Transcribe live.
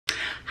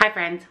Hi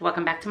friends,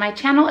 welcome back to my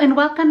channel and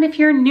welcome if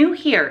you're new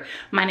here.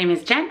 My name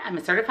is Jen, I'm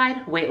a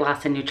certified weight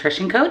loss and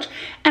nutrition coach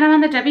and I'm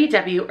on the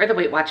WW or the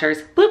Weight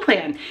Watchers Blue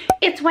Plan.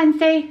 It's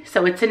Wednesday,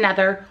 so it's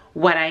another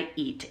what I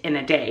eat in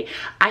a day.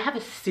 I have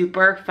a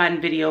super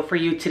fun video for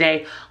you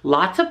today.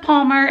 Lots of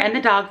Palmer and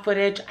the dog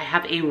footage. I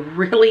have a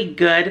really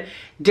good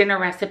dinner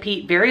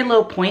recipe, very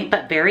low point,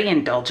 but very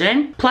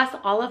indulgent, plus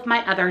all of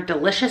my other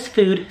delicious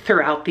food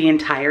throughout the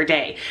entire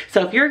day.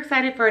 So if you're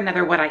excited for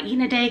another what I eat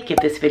in a day, give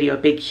this video a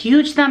big,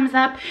 huge thumbs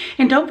up.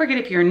 And don't forget,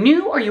 if you're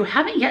new or you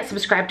haven't yet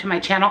subscribed to my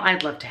channel,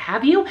 I'd love to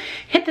have you.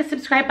 Hit the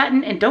subscribe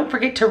button and don't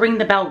forget to ring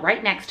the bell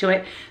right next to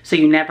it so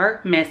you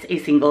never miss a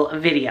single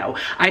video.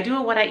 I do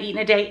a what I eat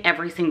in a day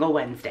every single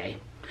Wednesday.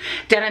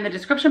 Down in the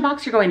description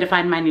box, you're going to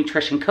find my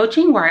nutrition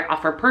coaching where I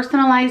offer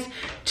personalized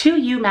to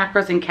you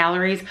macros and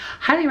calories.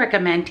 Highly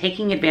recommend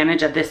taking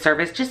advantage of this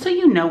service just so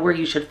you know where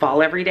you should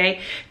fall every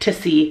day to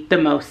see the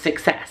most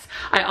success.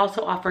 I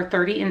also offer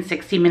 30 and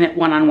 60-minute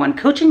one-on-one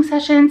coaching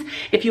sessions.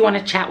 If you want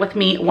to chat with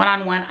me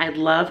one-on-one, I'd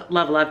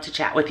love to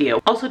chat with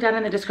you. Also down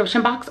in the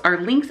description box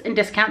are links and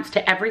discounts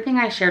to everything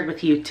I shared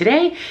with you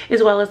today,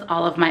 as well as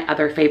all of my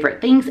other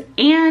favorite things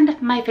and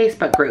my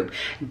Facebook group.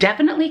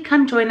 Definitely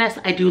come join us.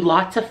 I do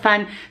lots of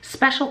fun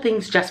special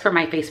things just for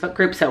my Facebook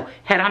group, so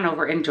head on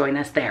over and join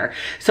us there.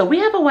 So we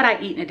have a what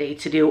I eat in a day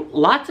to do,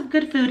 lots of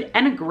good food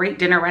and a great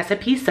dinner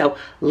recipe, so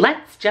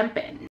let's jump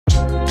in.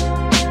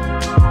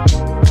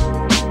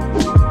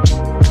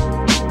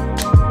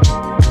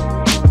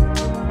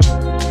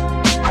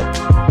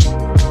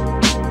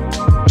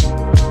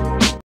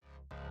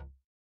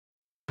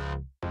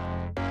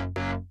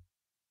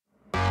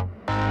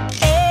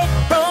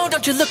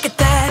 Don't you look at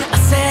that? I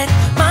said,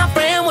 my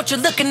friend, what you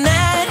looking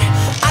at?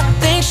 I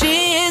think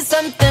she is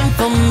something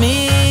for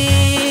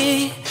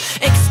me.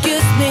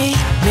 Excuse me,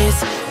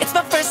 miss, it's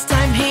my first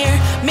time here.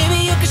 Maybe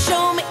you can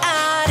show me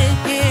out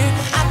of here.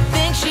 I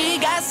think she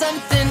got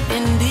something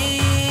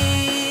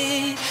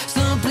indie.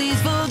 So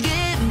please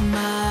forgive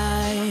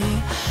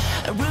my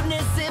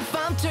rudeness if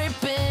I'm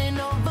tripping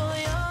over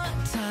your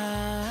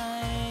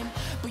time.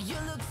 But you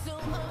look so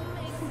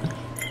amazing.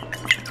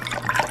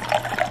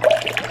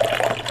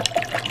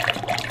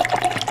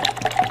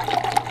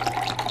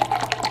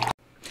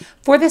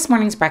 For this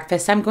morning's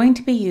breakfast, I'm going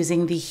to be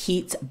using the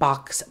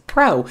HEATSBOX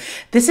Pro.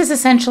 This is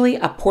essentially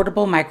a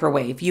portable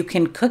microwave. You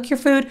can cook your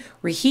food,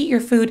 reheat your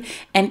food,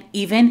 and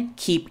even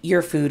keep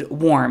your food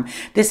warm.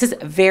 This is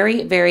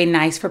very, very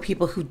nice for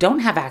people who don't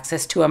have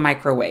access to a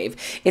microwave.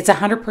 It's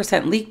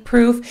 100% leak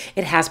proof.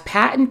 It has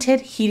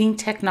patented heating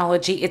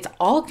technology. It's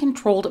all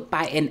controlled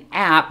by an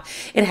app.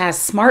 It has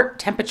smart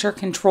temperature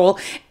control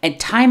and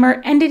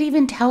timer, and it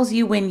even tells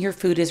you when your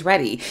food is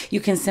ready. You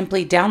can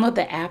simply download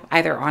the app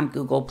either on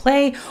Google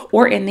Play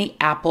or in the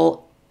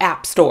Apple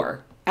App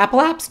Store.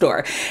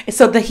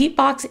 So the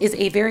HEATSBOX is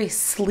a very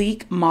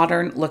sleek,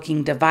 modern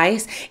looking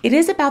device. It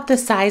is about the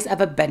size of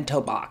a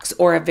bento box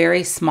or a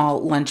very small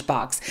lunch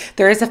box.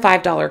 There is a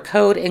 $5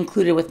 code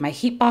included with my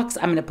HEATSBOX.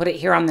 I'm going to put it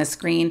here on the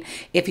screen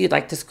if you'd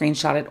like to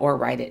screenshot it or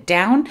write it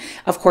down.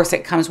 Of course,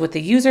 it comes with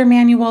the user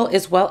manual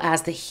as well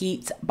as the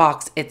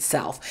HEATSBOX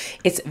itself.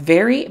 It's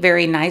very,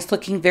 very nice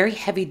looking, very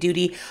heavy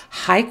duty,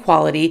 high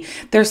quality.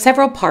 There's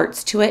several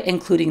parts to it,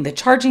 including the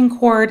charging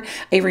cord,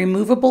 a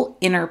removable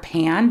inner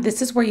pan.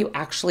 This is where you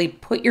actually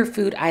put your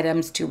food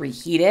items to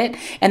reheat it.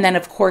 And then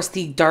of course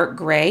the dark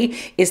gray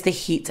is the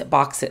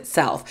HEATSBOX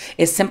itself.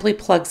 It simply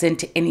plugs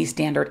into any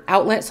standard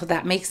outlet, so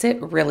that makes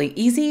it really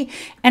easy.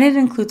 And it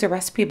includes a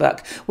recipe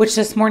book, which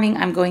this morning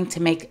I'm going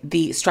to make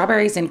the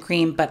strawberries and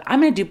cream, but I'm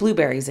going to do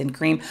blueberries and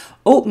cream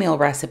oatmeal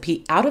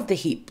recipe out of the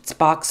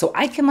HEATSBOX so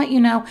I can let you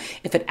know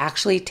if it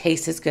actually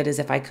tastes as good as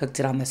if I cooked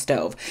it on the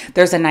stove.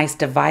 There's a nice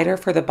divider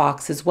for the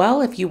box as well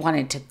if you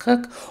wanted to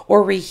cook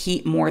or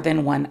reheat more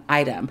than one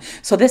item.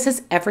 So this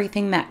is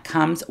everything that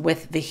comes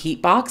with the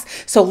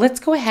HEATSBOX. So let's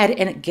go ahead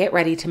and get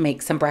ready to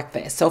make some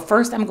breakfast. So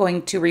first I'm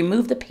going to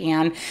remove the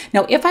pan.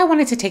 Now, if I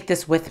wanted to take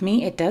this with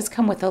me, it does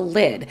come with a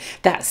lid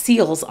that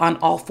seals on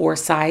all four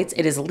sides.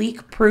 It is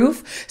leak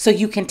proof, so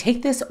you can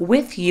take this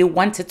with you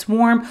once it's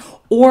warm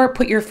or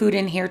put your food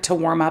in here to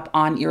warm up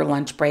on your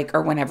lunch break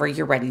or whenever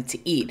you're ready to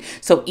eat.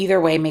 So either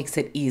way makes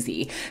it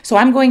easy. So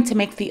I'm going to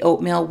make the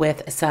oatmeal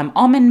with some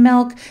almond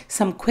milk,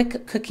 some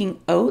quick cooking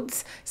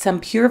oats, some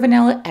pure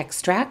vanilla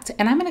extract,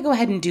 and I'm going to go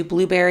ahead and do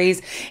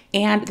blueberries.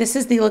 And this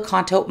is the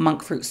LAKANTO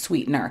monk fruit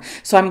sweetener.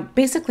 So I'm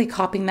basically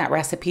copying that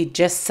recipe,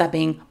 just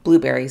subbing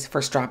blueberries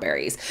for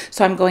strawberries.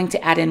 So I'm going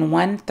to add in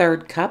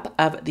 1/3 cup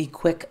of the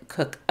quick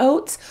cook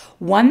oats,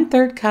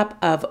 1/3 cup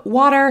of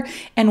water,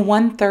 and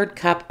 1/3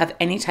 cup of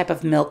any type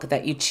of milk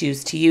that you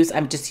choose to use.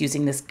 I'm just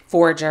using this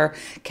Forager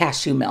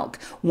cashew milk,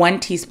 1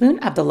 teaspoon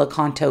of the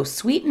LAKANTO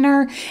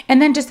sweetener, and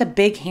then just a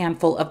big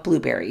handful of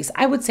blueberries.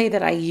 I would say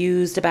that I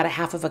used about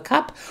 1/2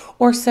 cup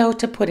or so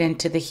to put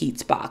into the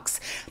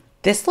HEATSBOX.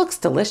 This looks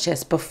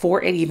delicious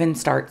before it even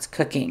starts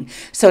cooking.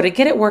 So to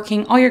get it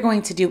working, all you're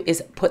going to do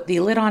is put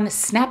the lid on,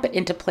 snap it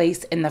into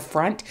place in the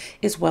front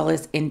as well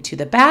as into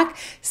the back,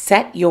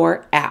 set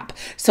your app.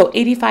 So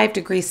 85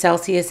 degrees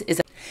Celsius is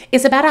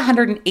is about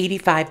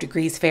 185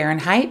 degrees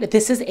Fahrenheit.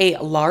 This is a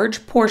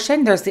large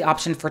portion. There's the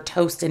option for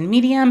toast and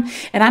medium,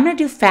 and I'm going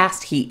to do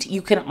fast heat.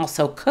 You can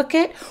also cook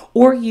it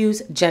or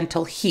use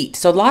gentle heat.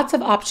 So lots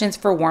of options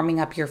for warming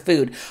up your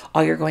food.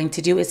 All you're going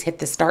to do is hit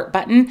the start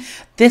button.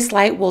 This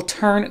light will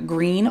turn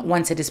green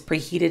once it is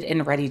preheated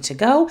and ready to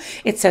go.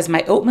 It says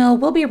my oatmeal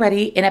will be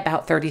ready in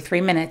about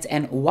 33 minutes,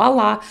 and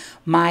voila,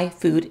 my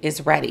food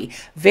is ready.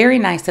 Very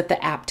nice that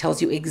the app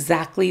tells you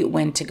exactly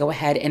when to go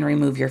ahead and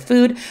remove your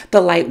food.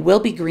 The light will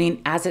be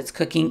green as it's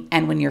cooking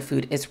and when your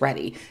food is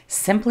ready.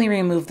 Simply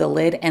remove the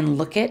lid and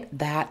look at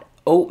that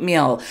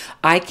oatmeal.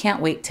 I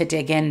can't wait to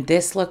dig in.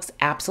 This looks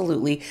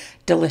absolutely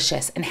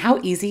delicious. And how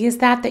easy is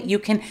that you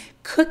can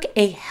cook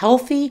a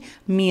healthy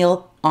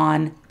meal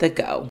on the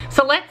go.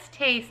 So let's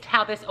taste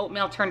how this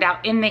oatmeal turned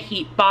out in the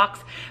heat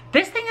box.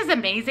 This thing is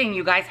amazing,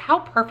 you guys. How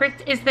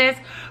perfect is this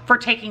for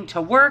taking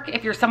to work?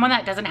 If you're someone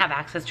that doesn't have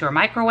access to a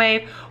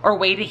microwave or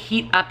way to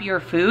heat up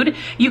your food,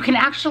 you can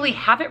actually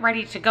have it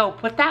ready to go.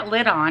 Put that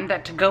lid on,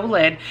 that to-go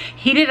lid,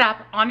 heat it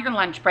up on your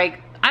lunch break.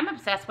 I'm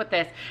obsessed with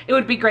this. It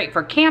would be great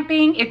for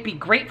camping. It'd be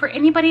great for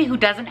anybody who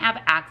doesn't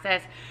have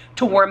access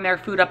to warm their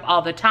food up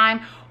all the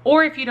time.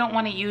 Or if you don't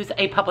want to use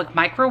a public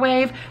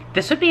microwave,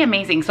 this would be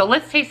amazing. So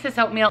let's taste this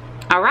oatmeal.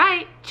 All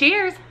right,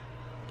 cheers.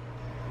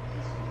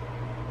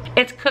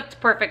 It's cooked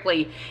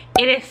perfectly.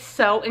 It is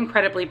so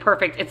incredibly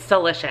perfect. It's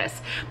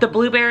delicious. The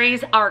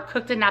blueberries are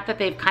cooked enough that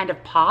they've kind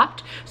of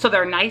popped, so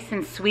they're nice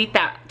and sweet.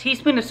 That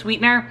teaspoon of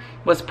sweetener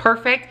was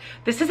perfect.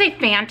 This is a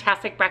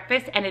fantastic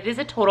breakfast, and it is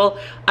a total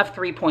of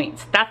 3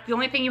 points. That's the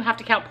only thing you have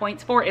to count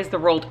points for is the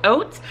rolled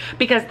oats,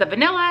 because the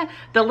vanilla,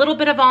 the little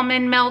bit of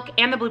almond milk,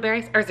 and the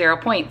blueberries are 0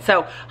 points.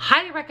 So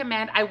highly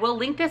recommend. I will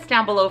link this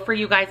down below for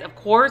you guys, of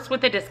course,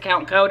 with the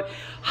discount code.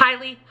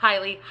 Highly,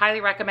 highly,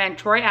 highly recommend.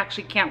 Troy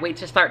actually can't wait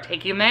to start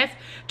taking this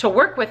to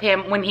work with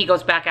him when he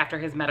goes back after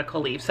his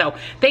medical leave. So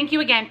thank you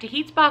again to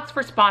HEATSBOX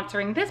for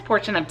sponsoring this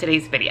portion of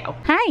today's video.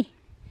 Hi.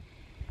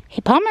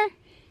 Hey, Palmer.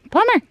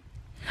 Palmer.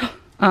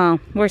 Oh,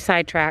 we're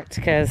sidetracked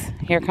because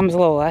here comes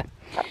Lola.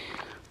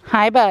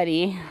 Hi,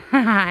 buddy.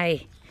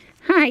 Hi.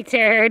 Hi,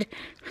 Turd.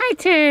 Hi,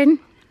 Turd.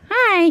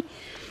 Hi.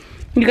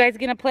 You guys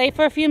gonna play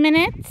for a few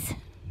minutes?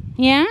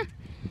 Yeah?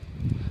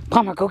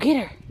 Palmer, go get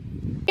her.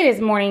 It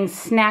is morning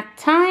snack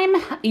time.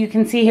 You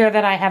can see here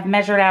that I have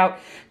measured out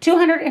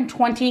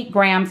 220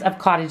 grams of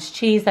cottage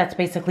cheese. That's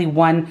basically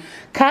 1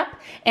 cup.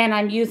 And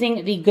I'm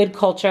using the Good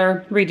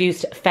Culture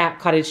reduced fat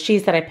cottage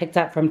cheese that I picked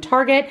up from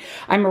Target.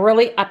 I'm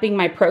really upping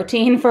my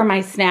protein for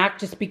my snack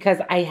just because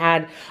I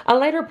had a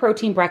lighter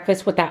protein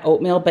breakfast with that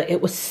oatmeal, but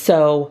it was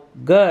so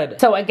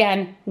good. So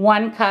again,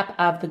 1 cup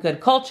of the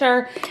Good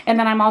Culture. And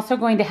then I'm also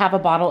going to have a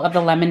bottle of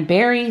the Lemon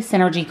Berry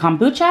Synergy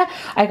Kombucha.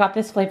 I got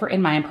this flavor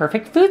in my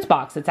Imperfect Foods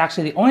box. It's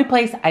actually the only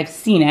place I've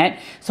seen it.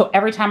 So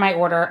every time I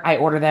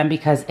order them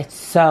because it's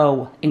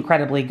so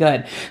incredibly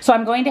good. So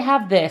I'm going to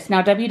have this.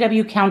 Now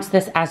WW counts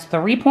this as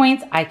 3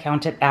 points. I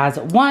count it as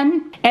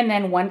 1. And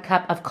then 1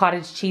 cup of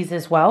cottage cheese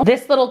as well.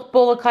 This little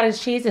bowl of cottage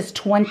cheese is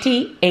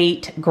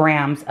 28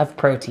 grams of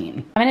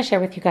protein. I'm going to share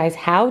with you guys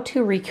how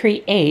to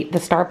recreate the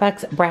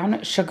Starbucks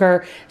brown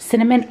sugar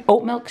cinnamon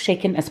oat milk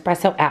shaken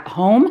espresso at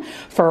home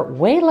for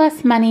way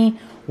less money,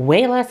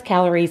 way less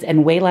calories,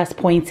 and way less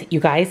points. You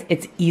guys,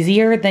 it's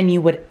easier than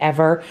you would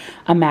ever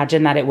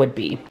imagine that it would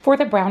be. For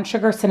the brown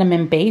sugar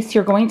cinnamon base,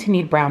 you're going to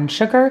need brown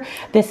sugar.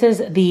 This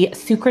is the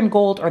Sucrin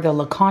Gold or the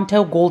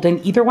LAKANTO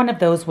Golden. Either one of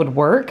those would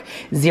work.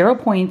 0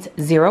 points,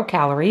 0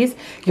 calories.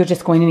 You're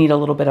just going to need a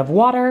little bit of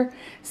water,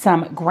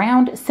 some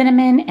ground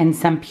cinnamon, and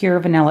some pure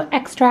vanilla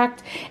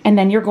extract. And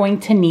then you're going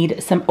to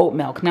need some oat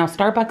milk. Now,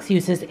 Starbucks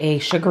uses a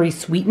sugary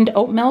sweetened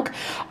oat milk.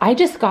 I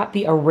just got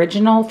the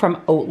original from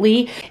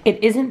Oatly.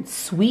 It isn't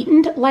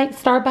sweetened like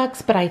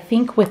Starbucks, but I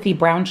think with the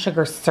brown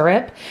sugar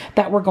syrup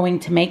that we're going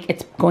to make,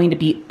 it's going to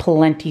be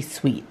plenty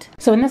sweet.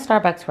 So in the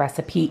Starbucks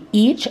recipe,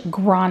 each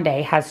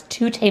grande has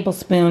 2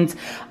 tablespoons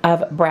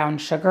of brown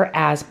sugar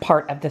as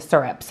part of the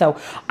syrup. So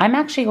I'm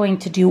actually going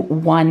to do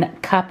 1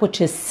 cup,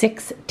 which is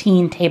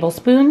 16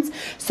 tablespoons.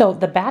 So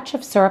the batch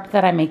of syrup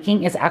that I'm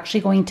making is actually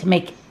going to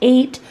make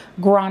 8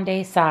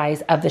 grande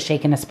size of the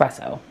shaken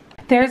espresso.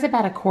 There's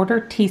about a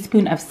 1/4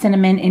 teaspoon of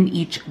cinnamon in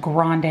each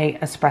grande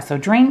espresso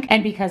drink.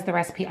 And because the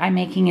recipe I'm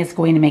making is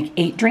going to make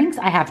 8 drinks,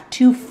 I have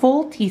 2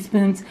 full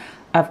teaspoons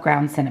of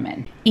ground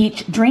cinnamon.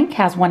 Each drink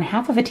has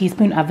 1/2 of a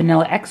teaspoon of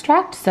vanilla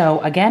extract. So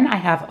again, I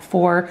have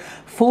 4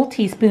 full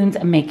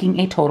teaspoons, making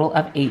a total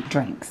of 8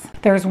 drinks.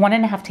 There's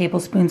 1.5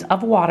 tablespoons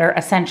of water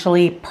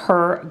essentially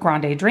per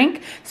grande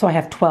drink. So I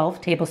have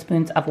 12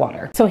 tablespoons of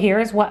water. So here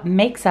is what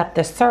makes up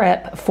the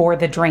syrup for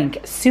the drink.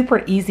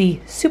 Super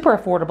easy, super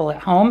affordable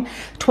at home.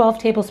 12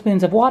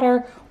 tablespoons of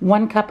water,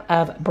 1 cup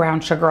of brown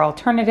sugar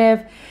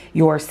alternative,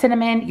 your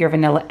cinnamon, your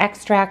vanilla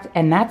extract,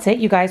 and that's it.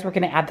 You guys, we're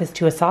gonna add this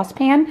to a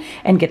saucepan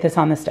and get this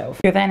on the stove.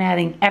 You're then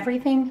adding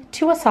everything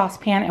to a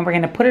saucepan and we're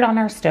gonna put it on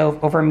our stove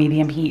over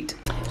medium heat.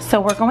 So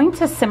we're going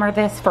to simmer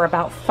this for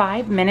about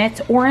 5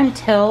 minutes or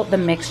until the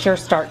mixture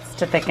starts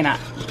to thicken up.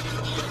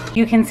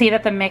 You can see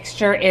that the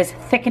mixture is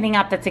thickening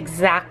up. That's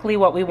exactly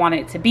what we want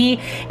it to be,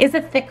 is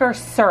a thicker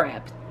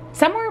syrup.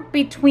 Somewhere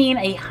between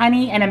a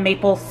honey and a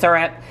maple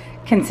syrup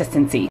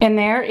consistency. And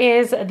there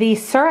is the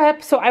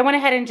syrup. So I went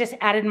ahead and just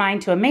added mine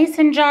to a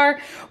mason jar.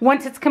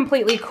 Once it's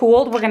completely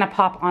cooled, we're gonna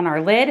pop on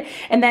our lid.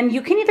 And then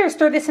you can either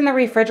store this in the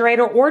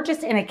refrigerator or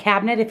just in a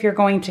cabinet if you're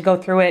going to go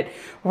through it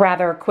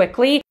rather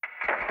quickly.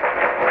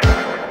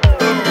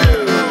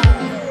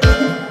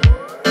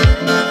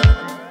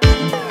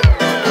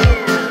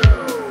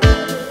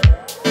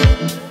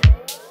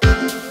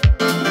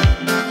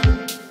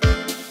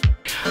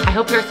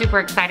 I hope you're super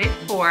excited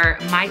for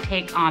my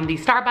take on the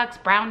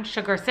Starbucks brown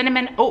sugar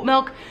cinnamon oat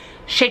milk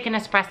shaken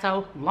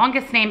espresso,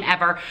 longest name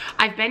ever.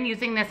 I've been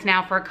using this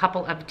now for a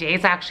couple of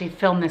days. I actually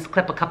filmed this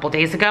clip a couple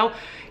days ago.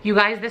 You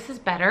guys, this is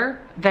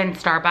better than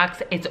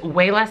Starbucks. It's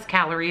way less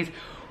calories,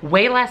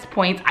 way less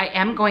points. I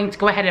am going to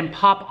go ahead and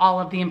pop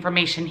all of the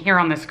information here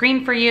on the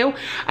screen for you.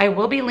 I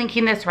will be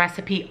linking this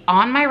recipe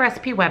on my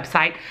recipe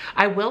website.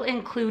 I will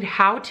include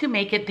how to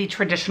make it the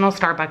traditional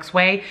Starbucks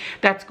way.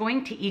 That's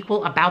going to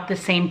equal about the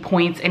same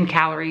points and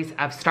calories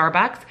of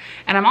Starbucks.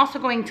 And I'm also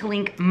going to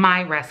link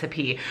my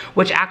recipe,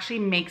 which actually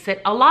makes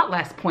it a lot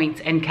less points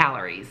and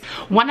calories.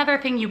 One other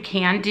thing you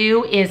can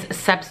do is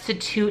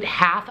substitute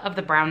half of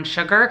the brown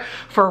sugar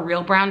for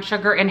real brown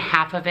sugar and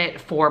half of it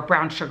for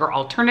brown sugar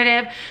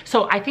alternative.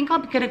 So I think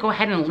I'm gonna go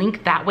ahead and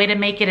link that way to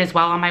make it as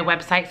well on my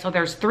website. So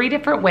there's 3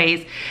 different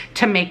ways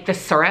to make the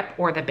syrup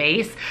or the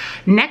base.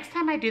 Next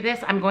time I do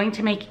this, I'm going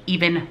to make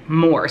even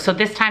more. So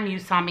this time you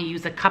saw me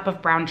use a cup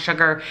of brown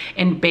sugar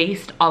and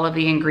based all of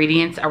the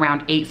ingredients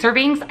around 8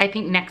 servings. I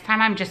think next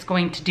time I'm just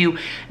going to do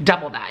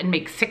double that and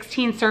make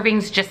 16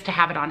 servings just to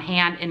have it on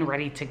hand and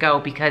ready to go,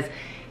 because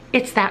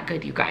it's that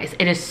good, you guys.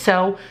 It is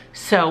so,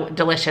 so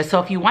delicious.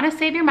 So if you want to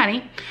save your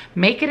money,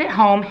 make it at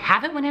home,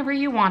 have it whenever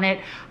you want it.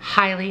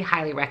 Highly,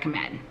 highly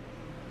recommend.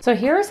 So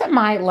here's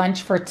my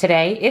lunch for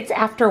today. It's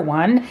after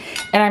 1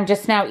 and I'm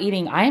just now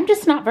eating. I am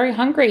just not very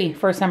hungry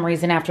for some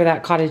reason after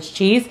that cottage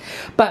cheese,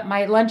 but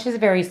my lunch is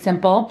very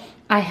simple.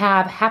 I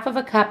have half of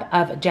a cup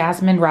of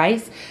jasmine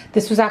rice.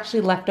 This was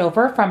actually left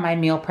over from my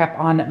meal prep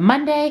on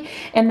Monday.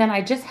 And then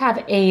I just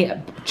have a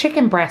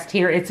chicken breast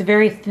here. It's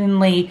very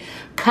thinly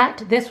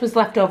cut. This was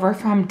left over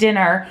from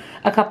dinner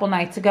a couple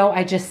nights ago.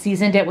 I just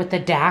seasoned it with the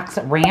Dax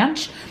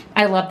Ranch.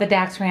 I love the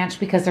Dax Ranch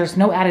because there's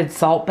no added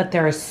salt, but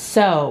there is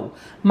so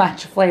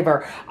much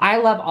flavor. I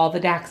love all the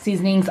Dax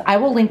seasonings. I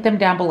will link them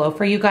down below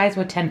for you guys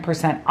with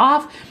 10%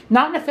 off.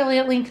 Not an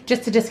affiliate link,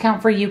 just a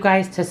discount for you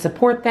guys to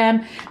support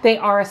them. They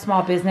are a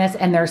small business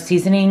and their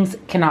seasonings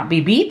cannot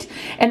be beat.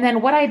 And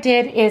then what I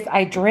did is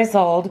I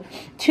drizzled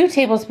 2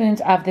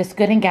 tablespoons of this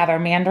Good and Gather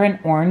Mandarin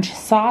orange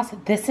sauce.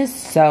 This is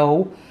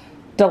so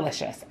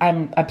delicious.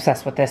 I'm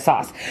obsessed with this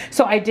sauce.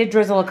 So I did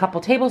drizzle a couple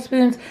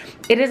tablespoons.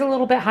 It is a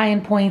little bit high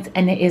in points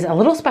and it is a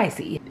little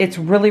spicy. It's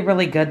really,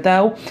 really good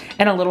though.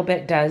 And a little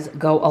bit does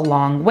go a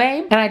long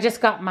way. And I just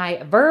got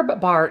my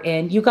VERB bar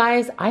in. You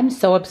guys, I'm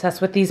so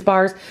obsessed with these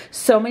bars.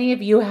 So many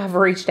of you have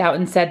reached out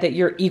and said that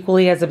you're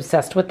equally as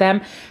obsessed with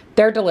them.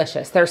 They're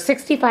delicious. There's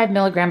 65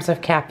 milligrams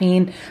of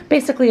caffeine,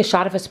 basically a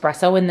shot of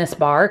espresso in this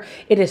bar.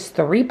 It is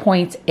 3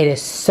 points. It is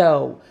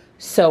so,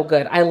 so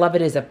good. I love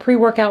it as a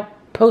pre-workout,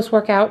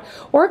 post-workout,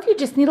 or if you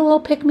just need a little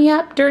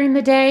pick-me-up during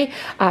the day,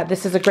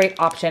 this is a great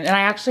option. And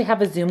I actually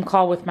have a Zoom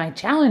call with my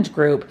challenge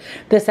group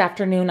this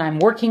afternoon. I'm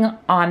working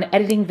on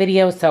editing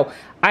videos, so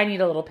I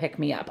need a little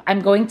pick-me-up. I'm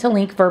going to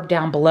link VERB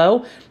down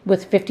below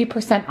with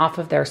 50% off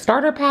of their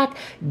starter pack.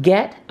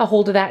 Get a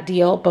hold of that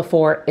deal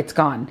before it's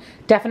gone.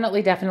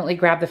 Definitely, definitely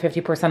grab the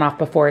 50% off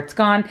before it's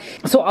gone.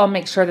 So I'll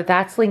make sure that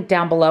that's linked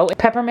down below.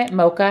 Peppermint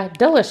Mocha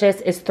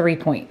Delicious is 3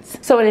 points.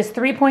 So it is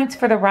 3 points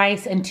for the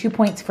rice and 2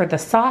 points for the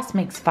sauce,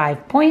 makes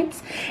 5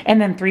 points.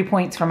 And then 3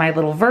 points for my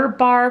little VERB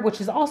bar,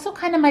 which is also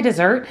kind of my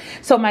dessert.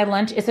 So my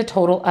lunch is a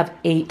total of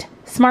 8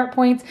 smart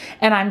points,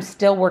 and I'm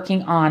still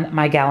working on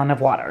my gallon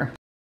of water.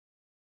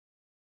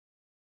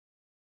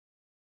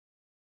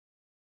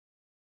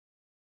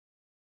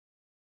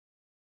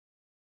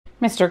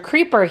 Mr.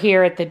 Creeper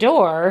here at the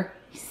door.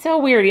 He's so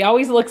weird. He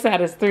always looks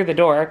at us through the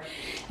door.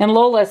 And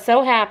Lola's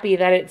so happy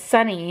that it's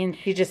sunny and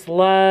she just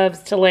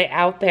loves to lay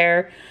out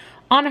there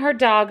on her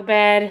dog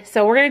bed.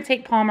 So we're going to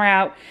take Palmer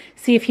out,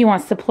 see if he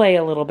wants to play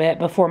a little bit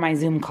before my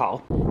Zoom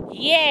call.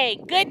 Yay,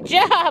 good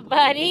job,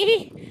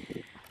 buddy.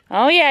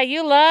 Oh yeah,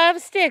 you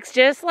love sticks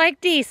just like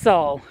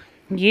Diesel.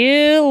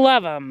 You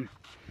love them.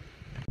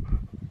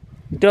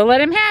 Don't let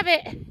him have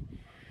it.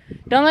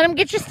 Don't let him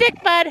get your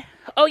stick, bud.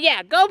 Oh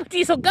yeah, go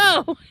Diesel,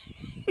 go.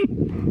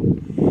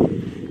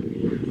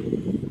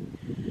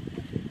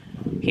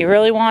 He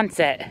really wants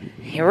it.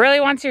 He really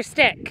wants your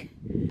stick.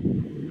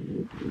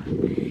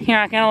 You're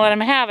not gonna let him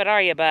have it,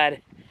 are you,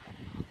 bud?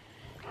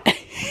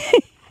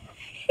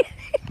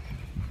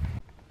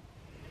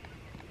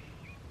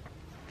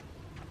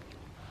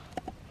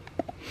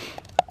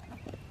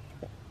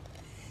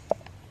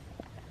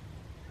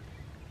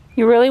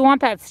 You really want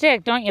that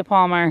stick, don't you,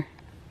 Palmer?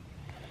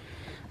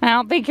 I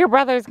don't think your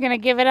brother's gonna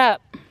give it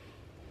up.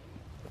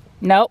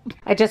 Nope.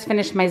 I just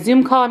finished my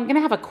Zoom call. I'm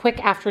gonna have a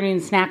quick afternoon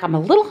snack. I'm a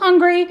little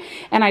hungry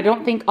and I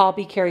don't think I'll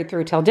be carried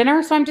through till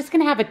dinner. So I'm just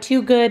gonna have a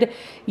Too Good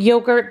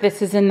yogurt.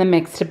 This is in the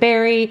mixed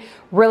berry,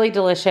 really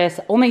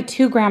delicious. Only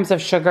 2 grams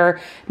of sugar,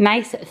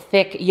 nice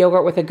thick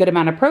yogurt with a good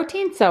amount of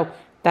protein. So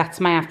that's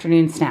my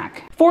afternoon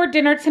snack. For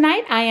dinner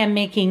tonight, I am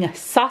making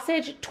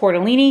sausage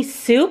tortellini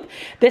soup.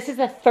 This is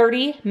a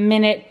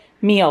 30-minute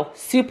meal.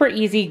 Super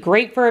easy,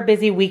 great for a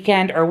busy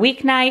weekend or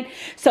weeknight.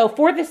 So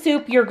for the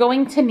soup, you're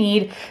going to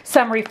need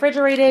some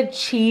refrigerated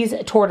cheese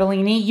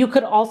tortellini. You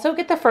could also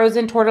get the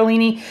frozen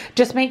tortellini.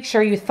 Just make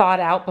sure you thaw it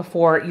out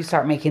before you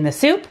start making the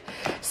soup.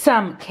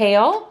 Some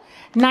kale,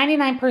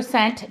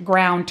 99%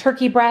 ground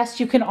turkey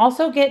breast. You can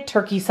also get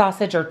turkey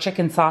sausage or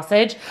chicken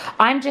sausage.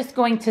 I'm just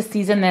going to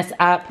season this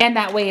up and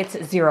that way it's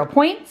 0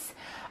 points.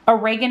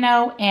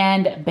 Oregano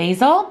and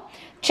basil,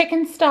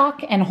 chicken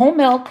stock and whole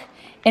milk,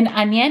 an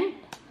onion,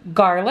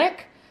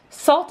 garlic,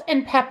 salt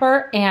and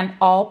pepper, and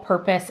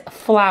all-purpose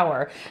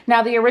flour.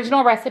 Now the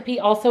original recipe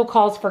also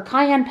calls for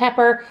cayenne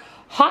pepper,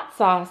 hot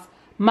sauce,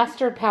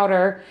 mustard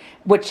powder,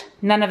 which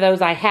none of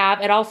those I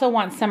have. It also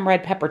wants some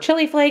red pepper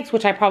chili flakes,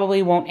 which I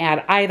probably won't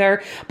add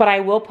either, but I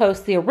will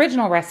post the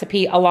original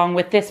recipe along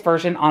with this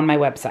version on my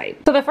website.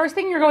 So the first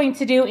thing you're going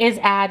to do is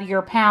add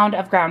your pound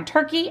of ground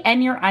turkey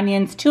and your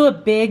onions to a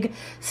big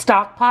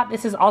stock pot.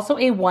 This is also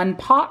a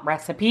 1-pot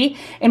recipe,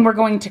 and we're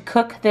going to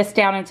cook this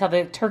down until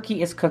the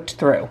turkey is cooked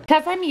through.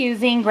 Because I'm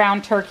using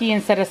ground turkey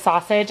instead of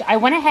sausage, I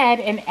went ahead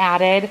and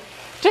added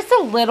just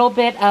a little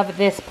bit of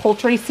this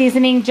poultry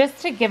seasoning just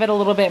to give it a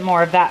little bit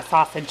more of that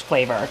sausage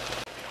flavor.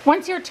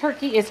 Once your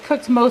turkey is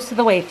cooked most of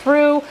the way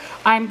through,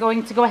 I'm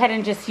going to go ahead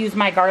and just use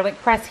my garlic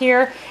press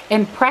here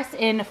and press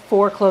in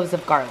 4 cloves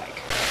of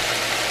garlic.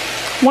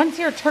 Once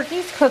your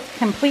turkey's cooked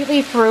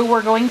completely through,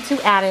 we're going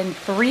to add in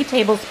 3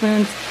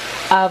 tablespoons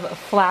of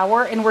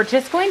flour, and we're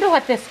just going to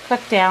let this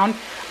cook down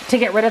to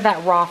get rid of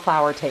that raw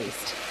flour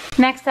taste.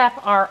 Next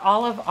up are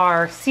all of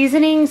our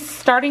seasonings,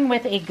 starting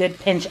with a good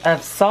pinch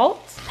of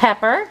salt,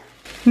 pepper,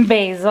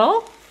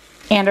 basil,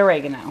 and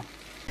oregano.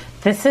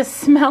 This is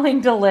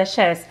smelling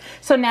delicious.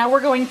 So now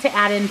we're going to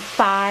add in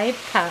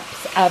 5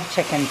 cups of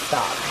chicken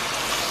stock.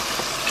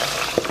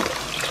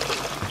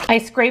 I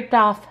scraped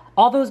off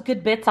all those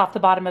good bits off the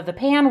bottom of the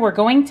pan. We're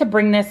going to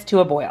bring this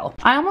to a boil.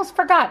 I almost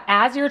forgot,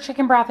 as your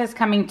chicken broth is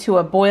coming to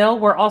a boil,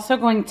 we're also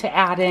going to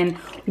add in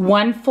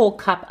 1 full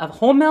cup of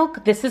whole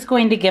milk. This is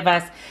going to give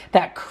us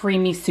that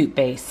creamy soup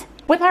base.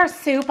 With our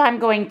soup, I'm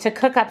going to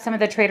cook up some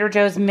of the Trader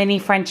Joe's mini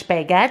French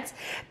baguettes.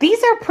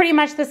 These are pretty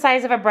much the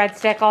size of a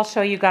breadstick. I'll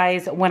show you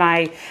guys when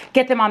I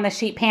get them on the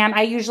sheet pan.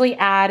 I usually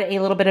add a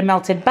little bit of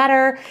melted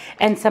butter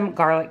and some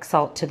garlic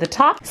salt to the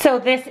top. So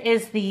this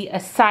is the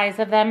size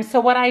of them. So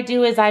what I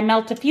do is I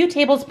melt a few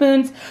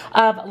tablespoons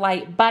of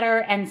light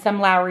butter and some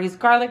Lowry's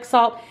garlic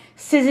salt,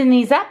 season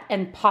these up,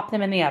 and pop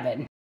them in the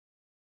oven.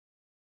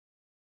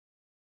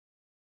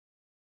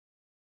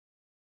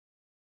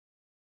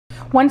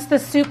 Once the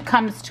soup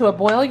comes to a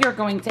boil, you're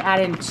going to add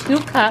in 2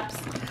 cups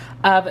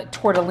of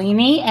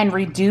tortellini and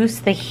reduce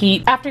the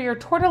heat. After your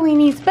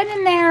tortellini's been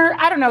in there,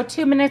 I don't know,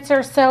 2 minutes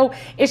or so,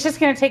 it's just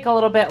gonna take a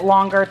little bit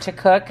longer to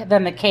cook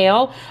than the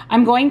kale.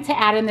 I'm going to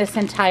add in this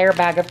entire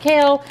bag of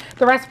kale.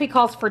 The recipe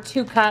calls for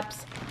 2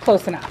 cups,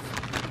 close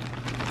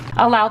enough.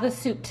 Allow the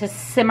soup to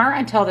simmer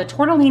until the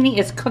tortellini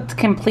is cooked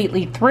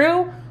completely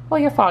through. Well,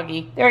 you're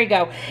foggy. There you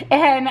go.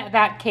 And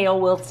that kale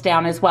wilts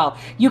down as well.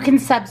 You can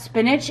sub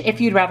spinach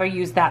if you'd rather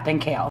use that than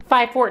kale.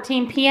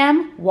 5:14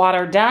 p.m.,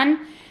 water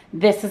done.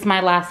 This is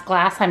my last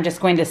glass. I'm just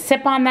going to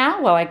sip on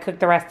that while I cook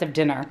the rest of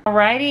dinner.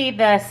 Alrighty,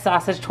 the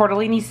sausage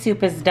tortellini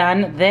soup is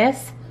done.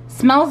 This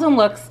smells and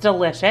looks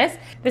delicious.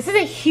 This is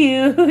a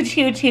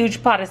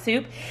huge pot of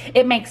soup.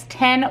 It makes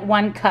 10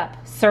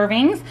 1-cup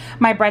servings.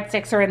 My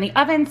breadsticks are in the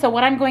oven, so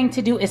what I'm going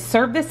to do is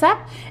serve this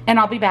up and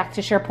I'll be back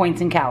to share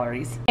points and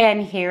calories.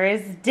 And here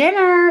is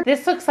dinner.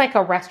 This looks like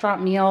a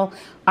restaurant meal.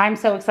 I'm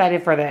so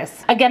excited for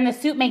this. Again, the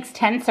soup makes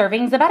 10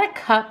 servings, about a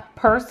cup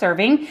per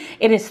serving.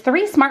 It is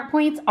 3 smart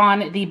points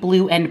on the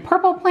blue and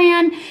purple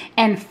plan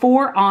and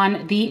 4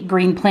 on the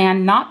green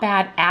plan. Not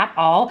bad at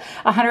all.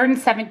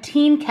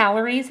 117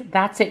 calories.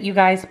 That's it, you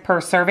guys,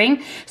 per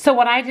serving. So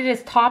what I did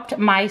is topped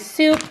my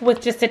soup with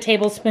just a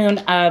tablespoon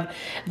of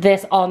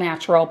this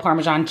all-natural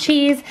Parmesan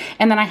cheese,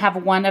 and then I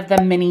have 1 of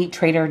the mini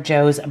Trader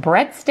Joe's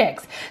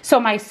breadsticks. So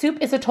my soup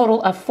is a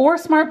total of 4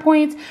 smart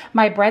points.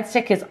 My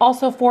breadstick is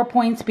also 4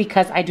 points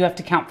because I do have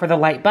to count for the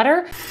light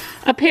butter.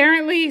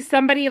 Apparently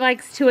somebody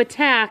likes to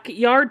attack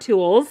yard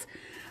tools.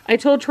 I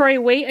told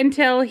Troy wait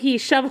until he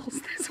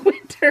shovels this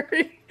winter.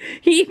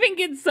 He even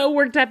gets so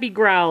worked up he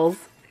growls.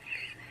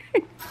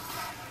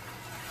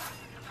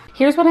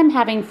 Here's what I'm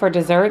having for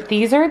dessert.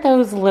 These are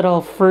those little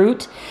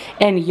fruit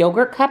and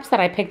yogurt cups that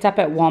I picked up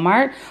at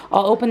Walmart.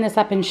 I'll open this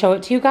up and show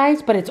it to you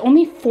guys, but it's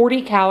only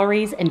 40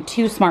 calories and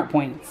 2 smart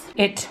points.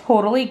 It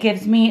totally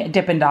gives me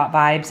Dippin' Dot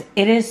vibes.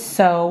 It is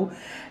so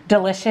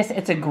delicious.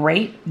 It's a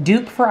great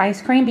dupe for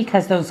ice cream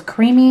because those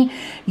creamy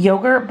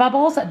yogurt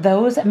bubbles,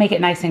 those make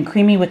it nice and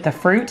creamy with the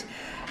fruit.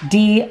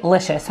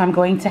 delicious. So I'm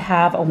going to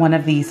have one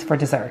of these for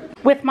dessert.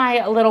 With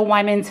my little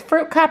Wyman's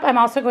fruit cup, I'm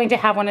also going to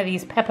have one of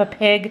these Peppa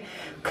Pig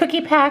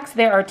cookie packs.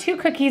 There are 2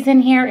 cookies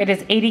in here. It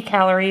is 80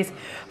 calories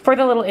for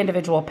the little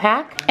individual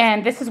pack.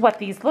 And this is what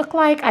these look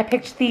like. I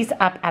picked these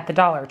up at the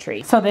Dollar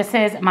Tree. So this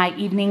is my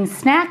evening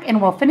snack,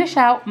 and we'll finish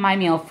out my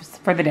meal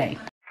for the day.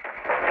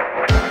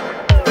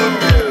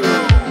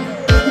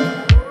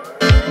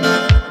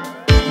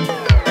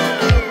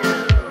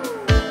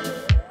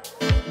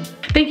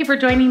 Thank you for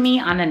joining me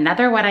on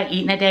another What I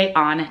Eat in a Day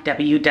on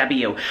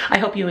WW. I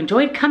hope you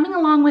enjoyed coming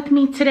along with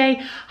me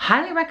today.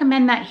 Highly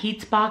recommend that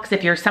HEATSBOX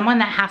if you're someone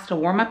that has to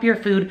warm up your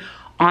food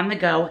on the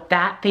go.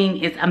 That thing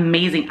is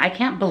amazing. I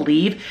can't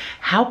believe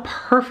how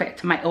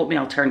perfect my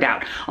oatmeal turned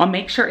out. I'll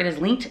make sure it is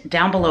linked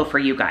down below for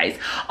you guys.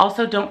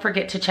 Also, don't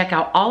forget to check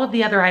out all of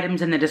the other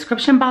items in the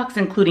description box,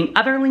 including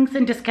other links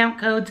and discount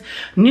codes,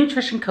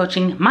 nutrition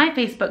coaching, my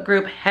Facebook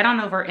group. Head on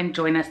over and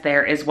join us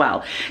there as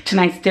well.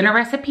 Tonight's dinner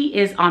recipe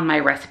is on my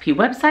recipe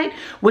website,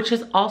 which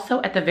is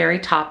also at the very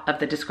top of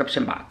the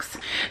description box.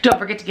 Don't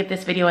forget to give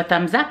this video a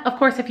thumbs up, of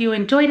course, if you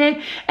enjoyed it.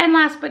 And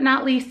last but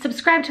not least,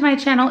 subscribe to my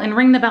channel and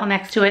ring the bell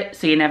next to it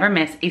so you never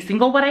miss a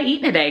single What I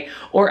Eat in a Day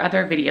or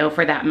other video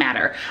for that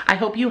matter. I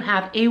hope you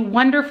have a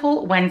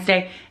wonderful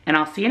Wednesday, and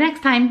I'll see you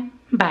next time.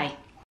 Bye.